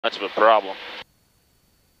much of a problem.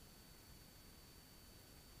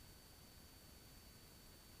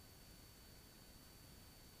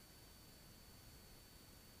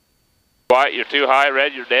 White, you're too high.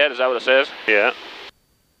 Red, you're dead. Is that what it says? Yeah.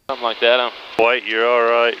 Something like that, huh? White, you're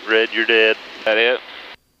alright. Red, you're dead. That it?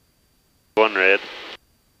 One red.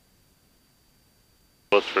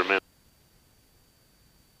 Close for a minute.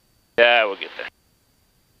 Yeah, we'll get there.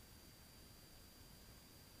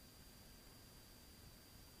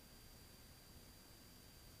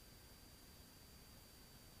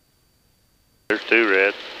 There's two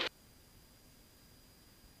red.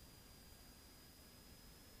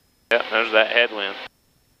 Yeah, there's that headwind.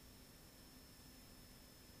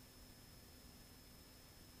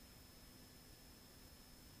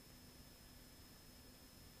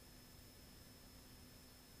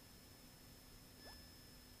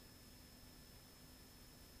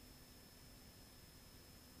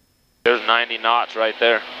 There's 90 knots right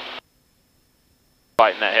there.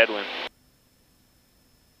 Fighting that headwind.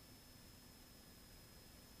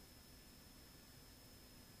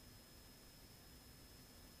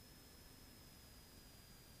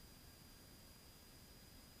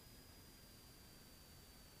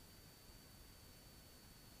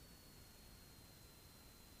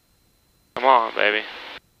 Come on, baby.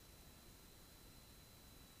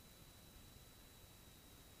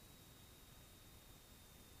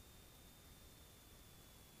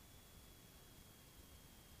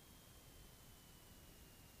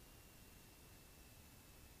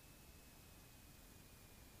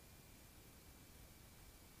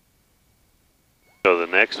 Go to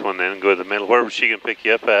the next one then, go to the middle. Where was she going to pick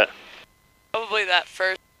you up at? Probably that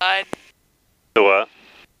first side. The what?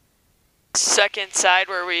 Second side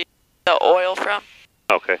where we the oil from.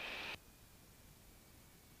 Okay.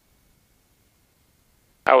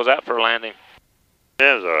 How was that for landing?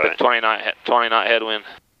 Yeah, it was alright. 20 knot headwind.